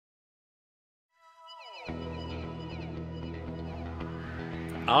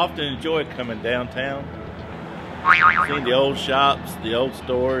often enjoy coming downtown, seeing the old shops, the old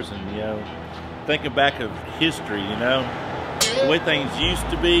stores, and thinking back of history, the way things used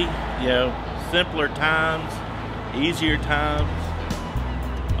to be, simpler times, easier times,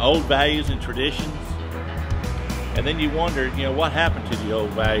 old values and traditions. And then you wonder, what happened to the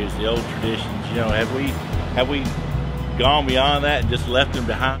old values, the old traditions? Have we gone beyond that and just left them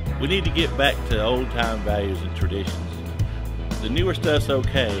behind? We need to get back to old time values and traditions. The newer stuff's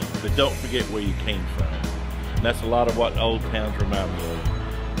okay, but don't forget where you came from. And that's a lot of what old towns remind me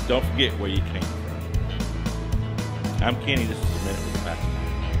of. Don't forget where you came from. I'm Kenny, this is A Minute with Pastor.